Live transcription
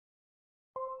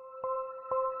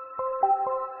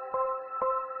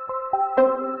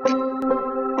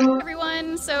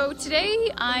So today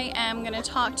I am going to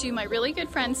talk to my really good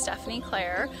friend Stephanie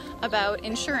Claire about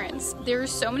insurance.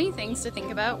 There's so many things to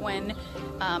think about when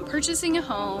purchasing a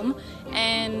home,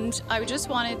 and I just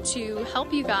wanted to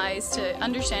help you guys to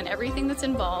understand everything that's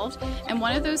involved, and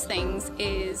one of those things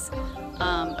is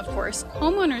of course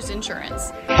homeowners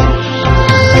insurance.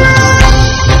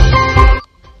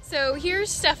 So here's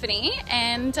Stephanie,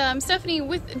 and Stephanie,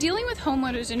 with dealing with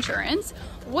homeowners insurance,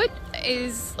 what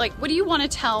do you want to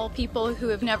tell people who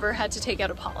have never had to take out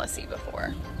a policy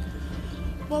before?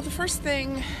 Well, the first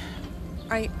thing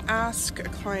I ask a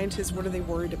client is, what are they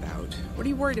worried about? What are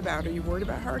you worried about? Are you worried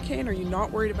about hurricane? Are you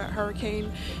not worried about hurricane?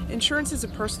 Insurance is a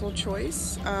personal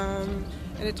choice, and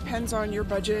it depends on your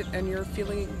budget and your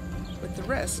feeling with the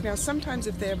risk. Now, sometimes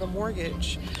if they have a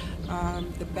mortgage,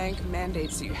 the bank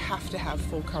mandates that you have to have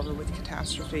full cover with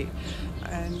catastrophe,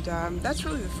 and that's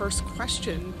really the first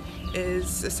question,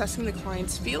 is assessing the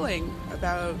client's feeling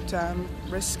about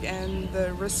risk and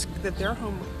the risk that their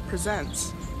home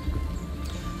presents.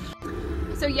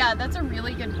 So yeah, that's a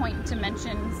really good point to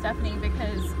mention, Stephanie,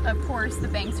 because of course the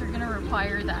banks are going to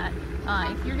require that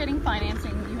if you're getting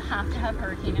financing, you have to have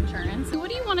hurricane insurance. So what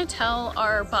do you want to tell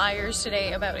our buyers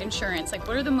today about insurance? Like,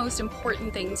 what are the most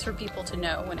important things for people to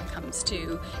know when it comes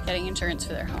to getting insurance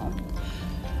for their home?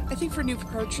 I think for new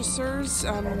purchasers,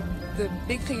 the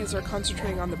big thing is they're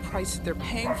concentrating on the price that they're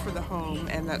paying for the home,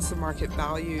 and that's the market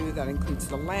value. That includes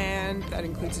the land, that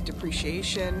includes the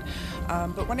depreciation.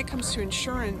 But when it comes to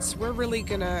insurance, we're really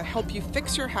going to help you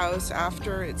fix your house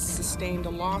after it's sustained a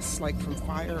loss, like from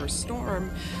fire or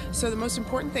storm. So the most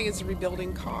important thing is the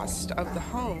rebuilding cost of the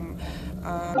home.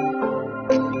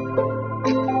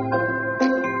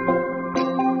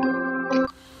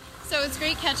 So it's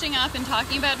great catching up and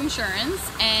talking about insurance,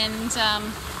 and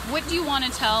what do you want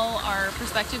to tell our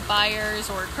prospective buyers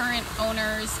or current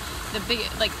owners, the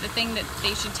thing that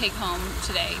they should take home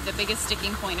today, the biggest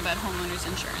sticking point about homeowners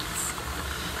insurance?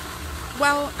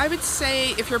 Well, I would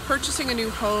say if you're purchasing a new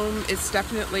home, it's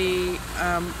definitely,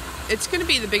 it's going to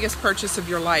be the biggest purchase of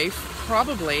your life,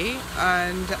 probably,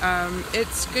 and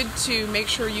it's good to make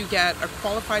sure you get a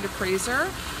qualified appraiser,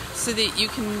 so that you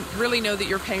can really know that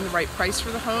you're paying the right price for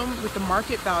the home with the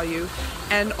market value,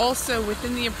 and also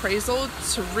within the appraisal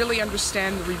to really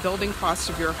understand the rebuilding cost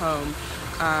of your home,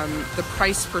 the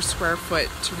price per square foot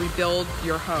to rebuild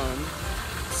your home,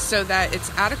 so that it's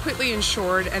adequately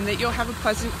insured and that you'll have a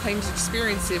pleasant claims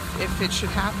experience if it should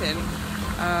happen,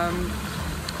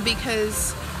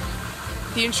 because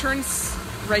the insurance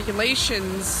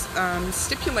regulations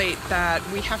stipulate that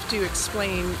we have to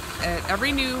explain at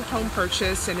every new home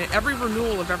purchase and at every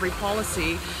renewal of every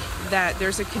policy that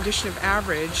there's a condition of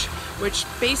average, which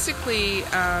basically,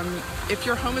 if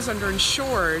your home is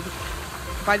underinsured,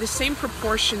 by the same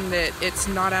proportion that it's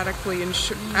not adequately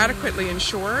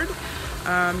insured,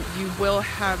 you will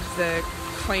have the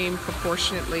claim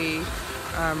proportionately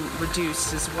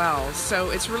reduced as well. So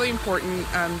it's really important,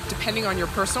 depending on your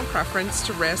personal preference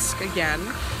to risk, again,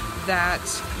 that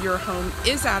your home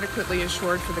is adequately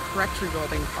insured for the correct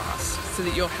rebuilding cost, so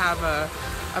that you'll have a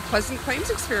pleasant claims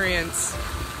experience.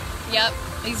 Yep,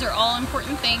 these are all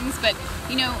important things, but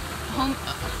you know,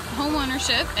 home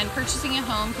ownership and purchasing a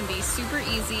home can be super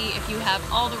easy if you have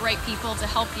all the right people to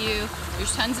help you.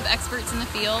 There's tons of experts in the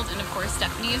field, and of course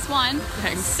Stephanie is one.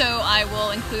 Thanks. So I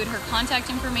will include her contact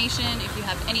information if you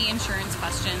have any insurance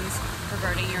questions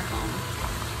regarding your home.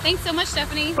 Thanks so much,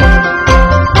 Stephanie.